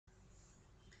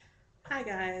Hi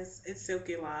guys, it's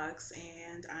Silky Locks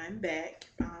and I'm back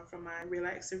from my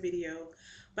relaxer video,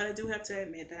 but I do have to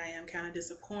admit that I am kind of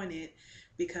disappointed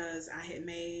because I had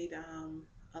made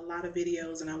a lot of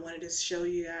videos and I wanted to show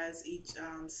you guys each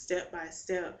step by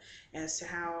step as to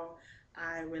how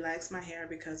I relax my hair,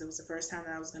 because it was the first time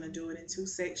that I was going to do it in two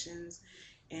sections.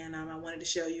 And I wanted to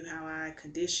show you how I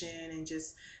condition and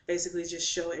just basically just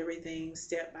show everything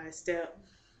step by step.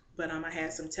 But I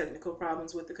had some technical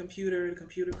problems with the computer. The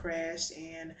computer crashed,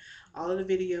 and all of the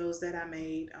videos that I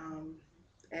made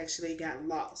actually got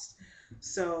lost.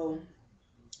 So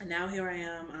now here I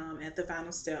am at the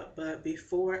final step. But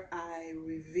before I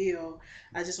reveal,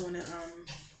 I just want to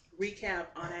recap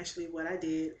on actually what I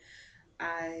did.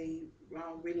 I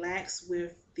relaxed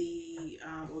with the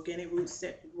Organic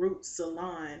Root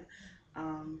Salon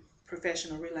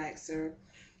professional relaxer,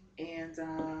 and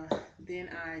then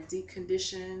I deep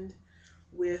conditioned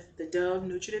with the Dove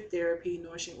Nutritive Therapy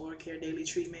Nourishing Oil Care Daily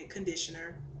Treatment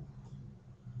Conditioner.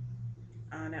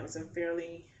 That was a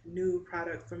fairly new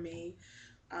product for me.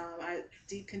 I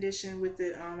deep conditioned with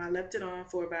it. I left it on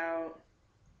for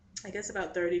I guess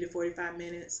about 30 to 45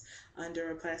 minutes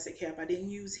under a plastic cap. I didn't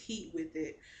use heat with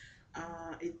it.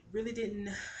 It really didn't.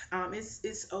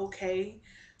 It's okay,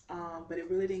 but it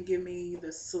really didn't give me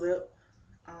the slip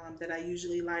that I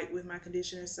usually like with my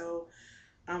conditioner. So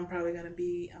I'm probably gonna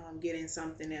be getting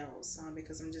something else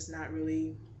because I'm just not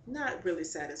really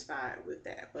satisfied with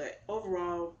that. But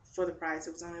overall, for the price,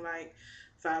 it was only like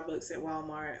 $5 at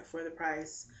Walmart. For the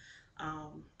price,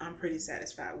 I'm pretty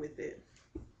satisfied with it.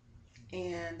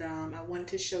 And I wanted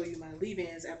to show you my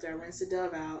leave-ins after I rinsed the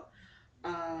Dove out.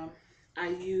 Um, I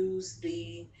use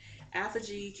the Alpha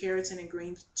G Keratin and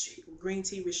Green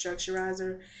Tea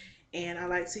Restructurizer, and I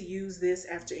like to use this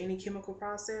after any chemical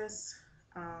process.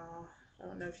 I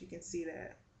don't know if you can see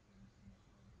that,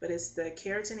 but it's the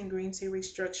Keratin and Green Tea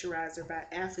Restructurizer by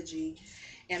Alpha-G.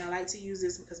 And I like to use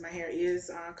this because my hair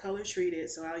is color treated,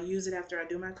 so I'll use it after I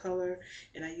do my color,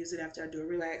 and I use it after I do a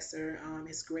relaxer.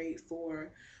 It's great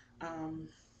um,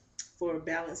 for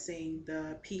balancing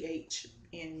the pH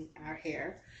in our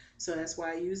hair, so that's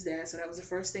why I use that. So that was the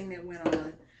first thing that went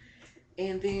on,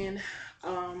 and then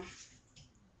um,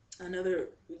 another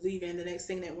leave-in. The next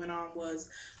thing that went on was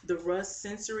the Rust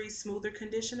Sensory Smoother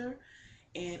Conditioner,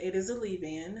 and it is a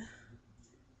leave-in,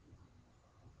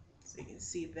 so you can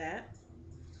see that.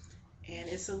 And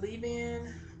it's a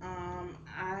leave-in.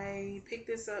 I picked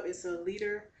this up. It's a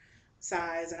liter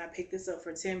size, and I picked this up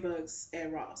for $10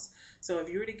 at Ross. So if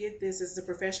you were to get this, it's a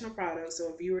professional product.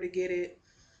 So if you were to get it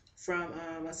from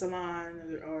a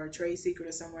salon or a trade secret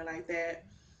or somewhere like that,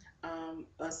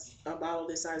 a bottle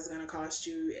this size is going to cost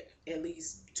you at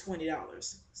least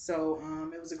 $20. So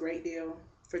it was a great deal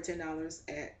for $10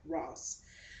 at Ross.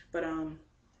 But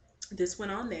this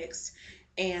went on next.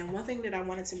 And one thing that I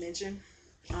wanted to mention,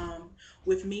 um,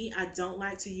 with me, I don't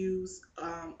like to use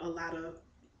a lot of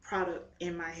product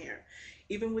in my hair.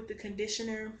 Even with the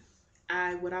conditioner,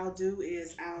 what I'll do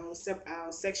is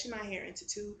I'll section my hair into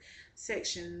two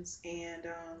sections, and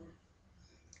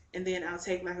then I'll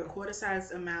take like a quarter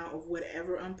size amount of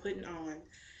whatever I'm putting on,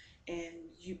 and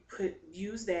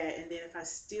use that. And then if I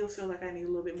still feel like I need a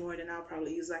little bit more, then I'll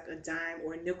probably use like a dime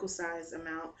or a nickel size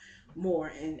amount more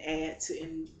and add to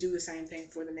and do the same thing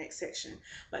for the next section.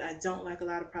 But I don't like a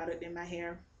lot of product in my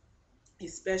hair,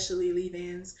 especially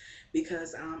leave-ins,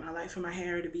 because I like for my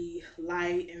hair to be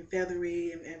light and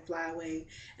feathery and fly away,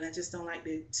 and I just don't like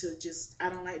I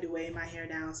don't like to weigh my hair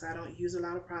down, so I don't use a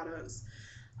lot of products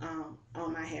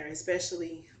on my hair,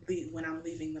 especially when I'm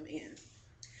leaving them in.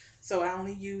 So I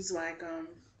only use like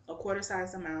a quarter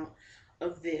size amount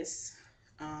of this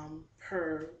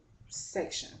per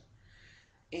section.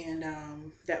 And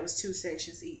that was two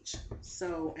sections each.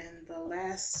 So, and the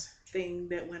last thing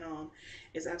that went on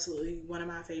is absolutely one of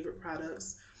my favorite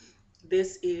products.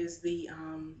 This is the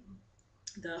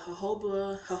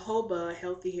Jojoba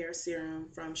Healthy Hair Serum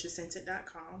from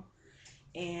Shascented.com,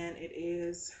 and it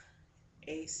is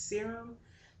a serum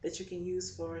that you can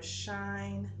use for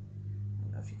shine. I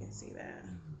don't know if you can see that,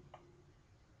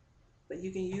 but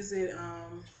you can use it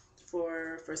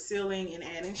for sealing and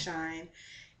adding shine,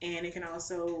 and it can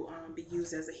also be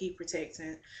used as a heat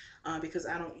protectant, because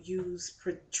I don't use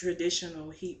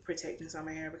traditional heat protectants on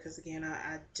my hair, because again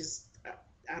I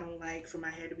don't like for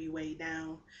my hair to be weighed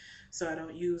down, so I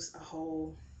don't use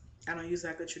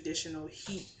like a traditional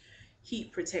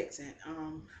heat protectant,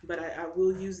 but I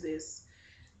will use this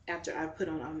after I put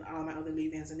on all my other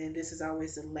leave-ins, and then this is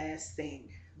always the last thing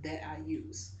that I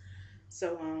use.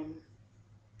 So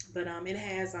But it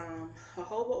has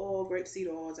jojoba oil, grapeseed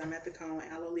oil, dimethicone,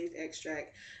 aloe leaf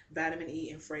extract, vitamin E,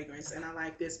 and fragrance. And I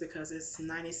like this because it's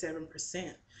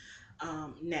 97%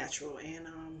 natural, and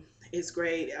it's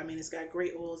great. I mean, it's got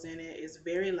great oils in it. It's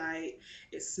very light.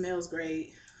 It smells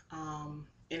great, and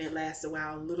it lasts a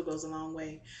while. A little goes a long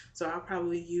way. So I'll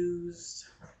probably use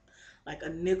like a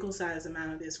nickel size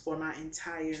amount of this for my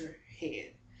entire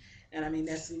head. And I mean,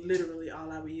 that's literally all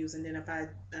I would use. And then if I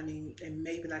mean, and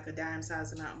maybe like a dime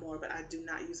size amount more, but I do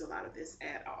not use a lot of this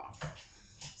at all.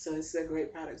 So it's a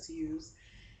great product to use.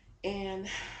 And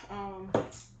um,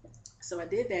 so I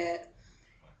did that.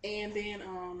 And then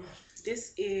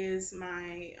this is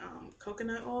my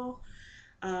coconut oil.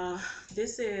 Uh,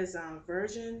 this is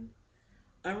virgin,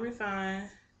 unrefined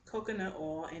coconut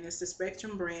oil, and it's the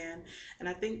Spectrum brand. And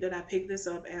I think that I picked this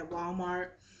up at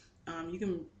Walmart. You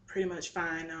can pretty much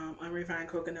find unrefined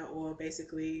coconut oil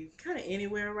basically kind of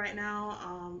anywhere right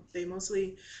now. They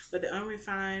mostly, but the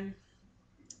unrefined,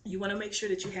 you want to make sure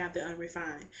that you have the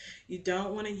unrefined. You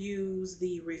don't want to use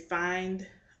the refined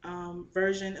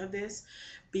version of this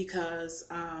because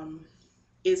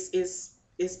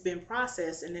it's been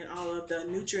processed, and then all of the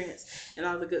nutrients and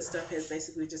all the good stuff has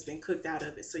basically just been cooked out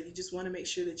of it. So you just want to make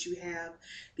sure that you have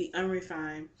the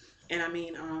unrefined. And I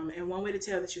mean, and one way to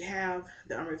tell that you have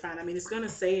the unrefined, I mean, it's gonna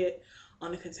say it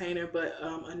on the container, but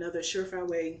another surefire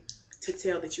way to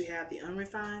tell that you have the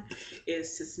unrefined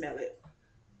is to smell it.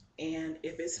 And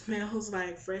if it smells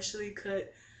like freshly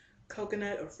cut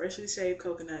coconut or freshly shaved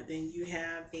coconut, then you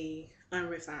have the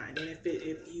unrefined. And if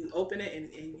you open it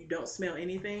and you don't smell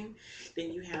anything,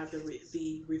 then you have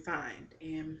the refined.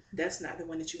 And that's not the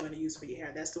one that you want to use for your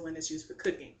hair. That's the one that's used for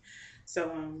cooking.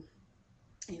 So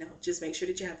just make sure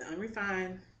that you have the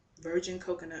unrefined virgin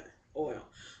coconut oil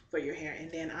for your hair.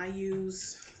 And then I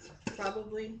use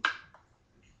probably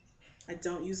I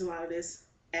don't use a lot of this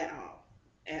at all.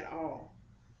 At all.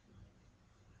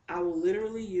 I will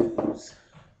literally use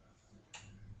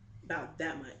about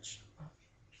that much,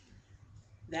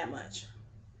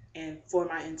 and for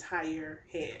my entire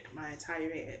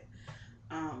head.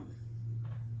 Um,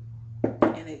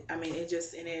 and I mean, it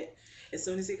just, and it, as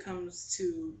soon as it comes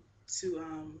to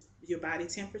your body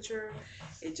temperature,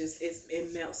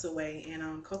 it melts away.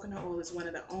 And coconut oil is one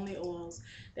of the only oils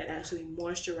that actually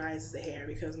moisturizes the hair,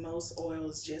 because most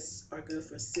oils just are good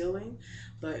for sealing,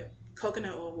 but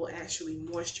coconut oil will actually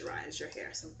moisturize your hair.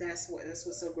 So that's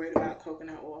what's so great about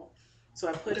coconut oil. So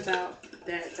I put about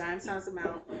that dime size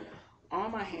amount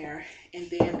on my hair, and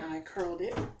then I curled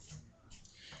it.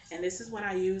 And this is what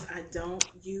I use. I don't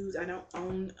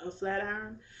own a flat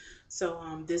iron. So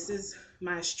this is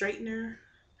my straightener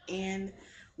and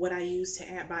what I use to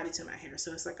add body to my hair.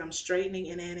 So it's like I'm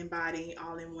straightening and adding body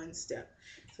all in one step.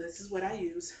 So this is what I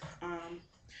use.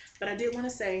 But I did want to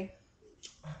say,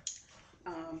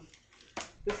 um,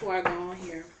 before I go on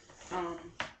here, um,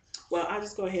 well, I'll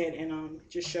just go ahead and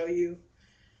just show you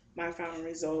my final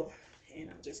result, and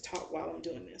I'll just talk while I'm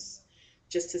doing this,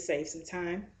 just to save some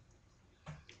time.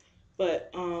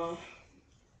 But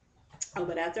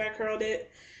but after I curled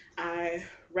it, I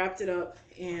wrapped it up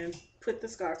and put the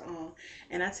scarf on.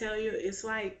 And I tell you, it's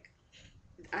like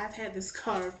I've had this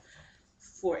scarf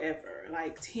forever,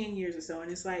 like 10 years or so.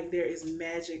 And it's like there is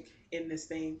magic in this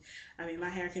thing. I mean, my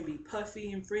hair can be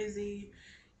puffy and frizzy,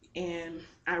 and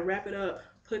I wrap it up,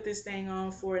 put this thing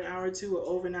on for an hour or two or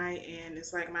overnight, and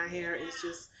it's like my hair is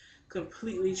just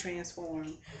completely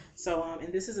transformed. So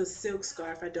and this is a silk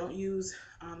scarf. I don't use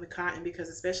the cotton, because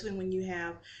especially when you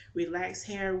have relaxed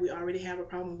hair, we already have a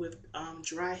problem with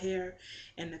dry hair,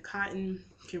 and the cotton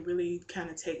can really kind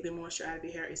of take the moisture out of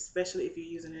your hair, especially if you're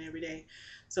using it every day.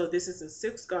 So this is a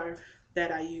silk scarf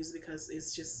that I use because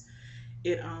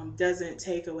it doesn't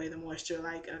take away the moisture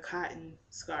like a cotton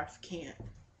scarf can.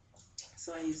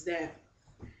 So I use that,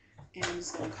 and I'm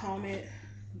just gonna comb it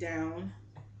down.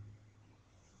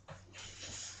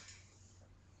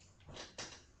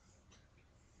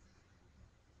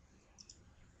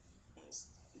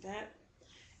 That,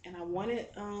 and I want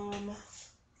it,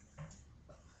 let's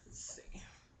see.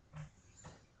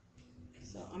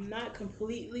 So I'm not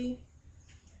completely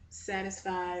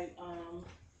satisfied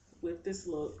with this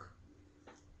look,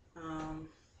 um,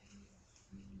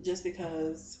 just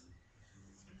because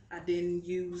I didn't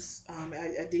use,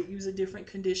 I did use a different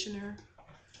conditioner,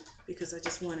 because I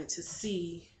just wanted to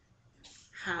see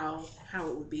how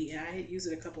it would be. And I had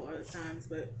used it a couple other times,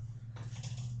 but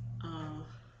uh,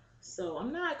 so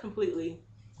I'm not completely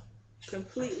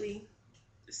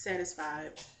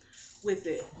satisfied with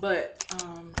it, but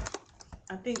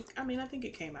I think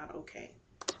it came out okay.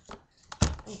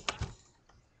 Oh, hold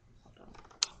on.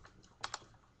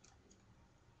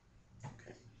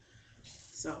 Okay.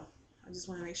 So I just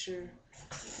want to make sure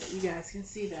that you guys can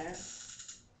see that.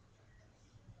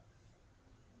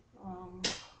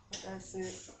 But that's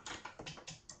it.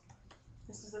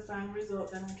 This is the final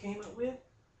result that I came up with.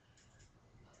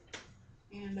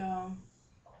 And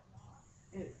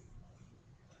it,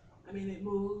 I mean, it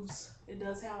moves. It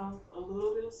does have a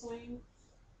little bit of swing.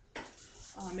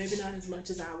 Maybe not as much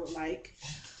as I would like,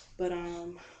 but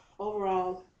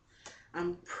overall,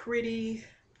 I'm pretty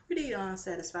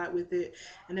satisfied with it.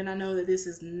 And then I know that this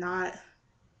is not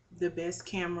the best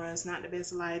camera, it's not the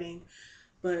best lighting,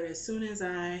 but as soon as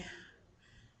I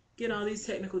get all these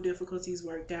technical difficulties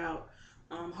worked out,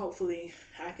 hopefully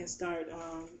I can start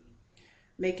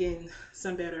making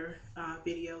some better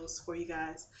videos for you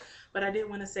guys. But I did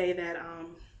want to say that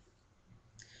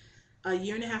a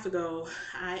year and a half ago,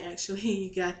 I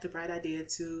actually got the bright idea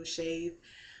to shave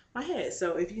my head.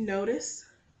 So if you notice,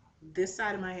 this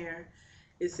side of my hair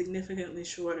is significantly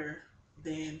shorter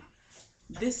than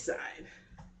this side.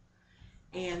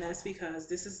 And that's because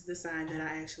this is the side that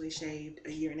I actually shaved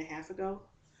a year and a half ago.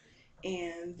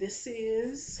 And this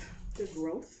is the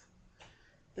growth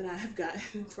that I have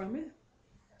gotten from it.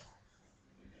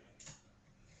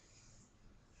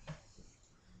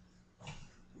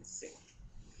 Let's see.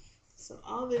 So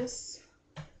all this,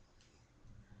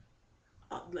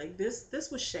 like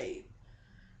this was shaved.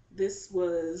 This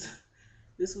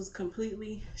was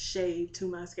completely shaved to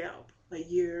my scalp a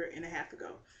year and a half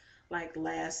ago, like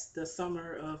the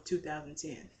summer of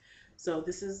 2010. So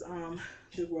this is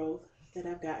the growth that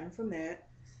I've gotten from that,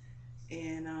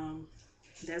 and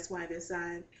that's why this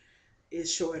side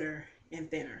is shorter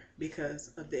and thinner,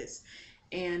 because of this.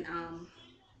 And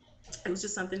it was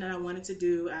just something that I wanted to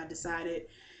do. I decided,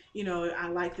 you know, I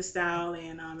like the style,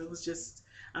 and it was just,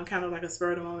 I'm kind of like a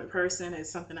spur of the moment person. It's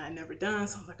something I'd never done,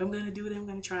 so I'm like, I'm gonna do it, I'm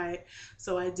gonna try it.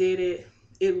 So I did it.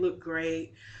 It looked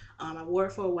great. I wore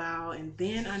it for a while, and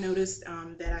then I noticed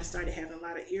that I started having a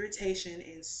lot of irritation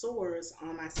and sores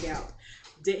on my scalp.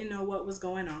 Didn't know what was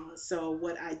going on. So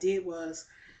what I did was,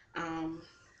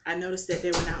 I noticed that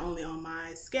they were not only on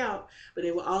my scalp, but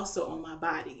they were also on my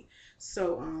body.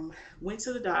 So went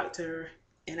to the doctor,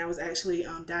 and I was actually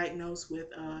diagnosed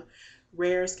with a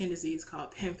rare skin disease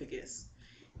called pemphigus.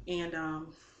 And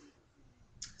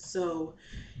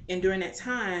and during that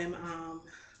time,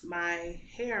 my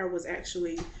hair was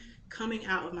actually coming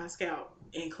out of my scalp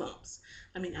in clumps.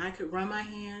 I mean, I could run my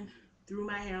hand through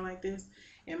my hair like this,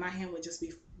 and my hand would just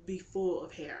be full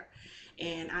of hair.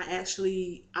 And I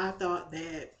thought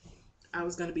that I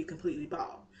was going to be completely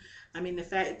bald. I mean, the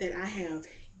fact that I have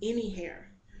any hair,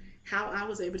 how I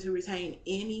was able to retain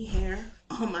any hair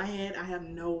on my head, I have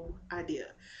no idea.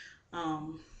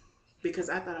 Because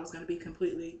I thought I was going to be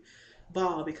completely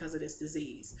bald because of this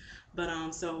disease.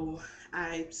 But so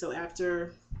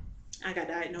after I got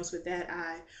diagnosed with that,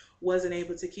 I wasn't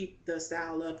able to keep the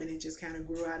style up, and it just kind of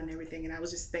grew out and everything. And I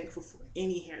was just thankful for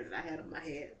any hair that I had on my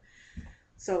head.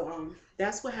 So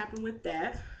that's what happened with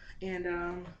that.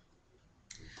 And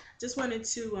just wanted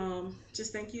to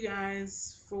just thank you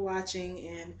guys for watching,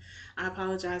 and I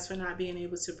apologize for not being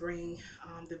able to bring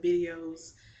the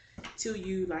videos to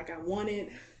you like I wanted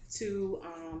to,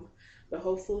 but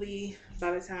hopefully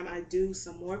by the time I do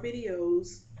some more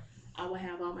videos, I will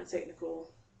have all my technical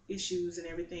issues and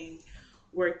everything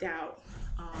worked out,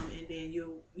 and then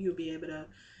you'll be able to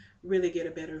really get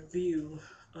a better view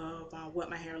of what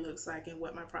my hair looks like and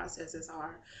what my processes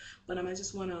are. But I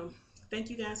just want to thank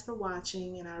you guys for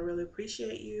watching, and I really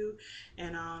appreciate you.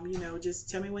 And you know, just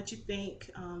tell me what you think,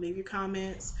 leave your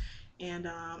comments, and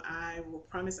I will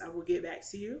promise I will get back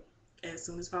to you as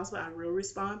soon as possible. I will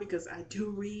respond, because I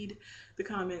do read the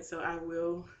comments, so I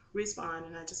will respond.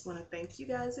 And I just want to thank you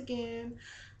guys again.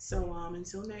 So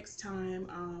until next time,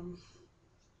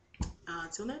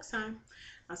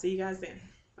 I'll see you guys then.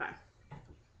 Bye.